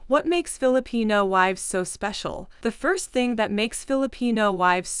What makes Filipino wives so special? The first thing that makes Filipino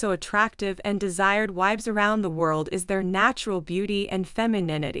wives so attractive and desired wives around the world is their natural beauty and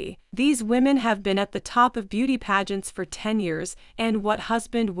femininity. These women have been at the top of beauty pageants for 10 years, and what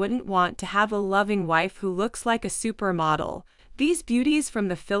husband wouldn't want to have a loving wife who looks like a supermodel? These beauties from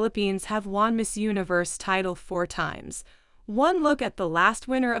the Philippines have won Miss Universe title 4 times. One look at the last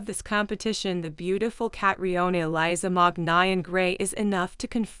winner of this competition, the beautiful Catriona Liza Magnayan Gray, is enough to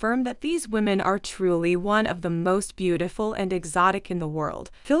confirm that these women are truly one of the most beautiful and exotic in the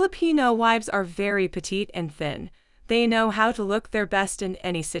world. Filipino wives are very petite and thin. They know how to look their best in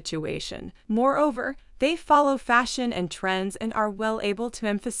any situation. Moreover, they follow fashion and trends and are well able to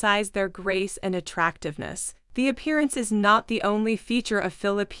emphasize their grace and attractiveness. The appearance is not the only feature of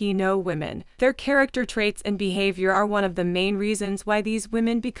Filipino women. Their character traits and behavior are one of the main reasons why these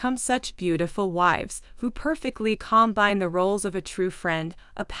women become such beautiful wives, who perfectly combine the roles of a true friend,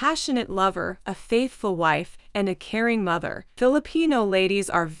 a passionate lover, a faithful wife, and a caring mother. Filipino ladies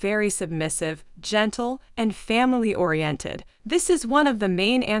are very submissive, gentle, and family-oriented. This is one of the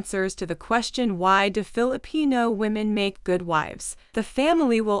main answers to the question, why do Filipino women make good wives? The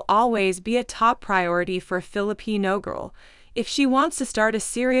family will always be a top priority for a Filipino girl. If she wants to start a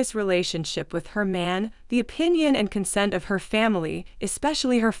serious relationship with her man, the opinion and consent of her family,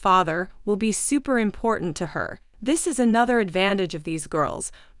 especially her father, will be super important to her. This is another advantage of these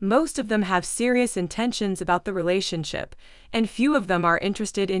girls. Most of them have serious intentions about the relationship, and few of them are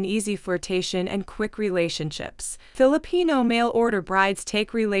interested in easy flirtation and quick relationships. Filipino mail-order brides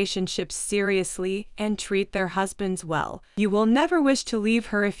take relationships seriously and treat their husbands well. You will never wish to leave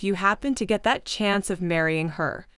her if you happen to get that chance of marrying her.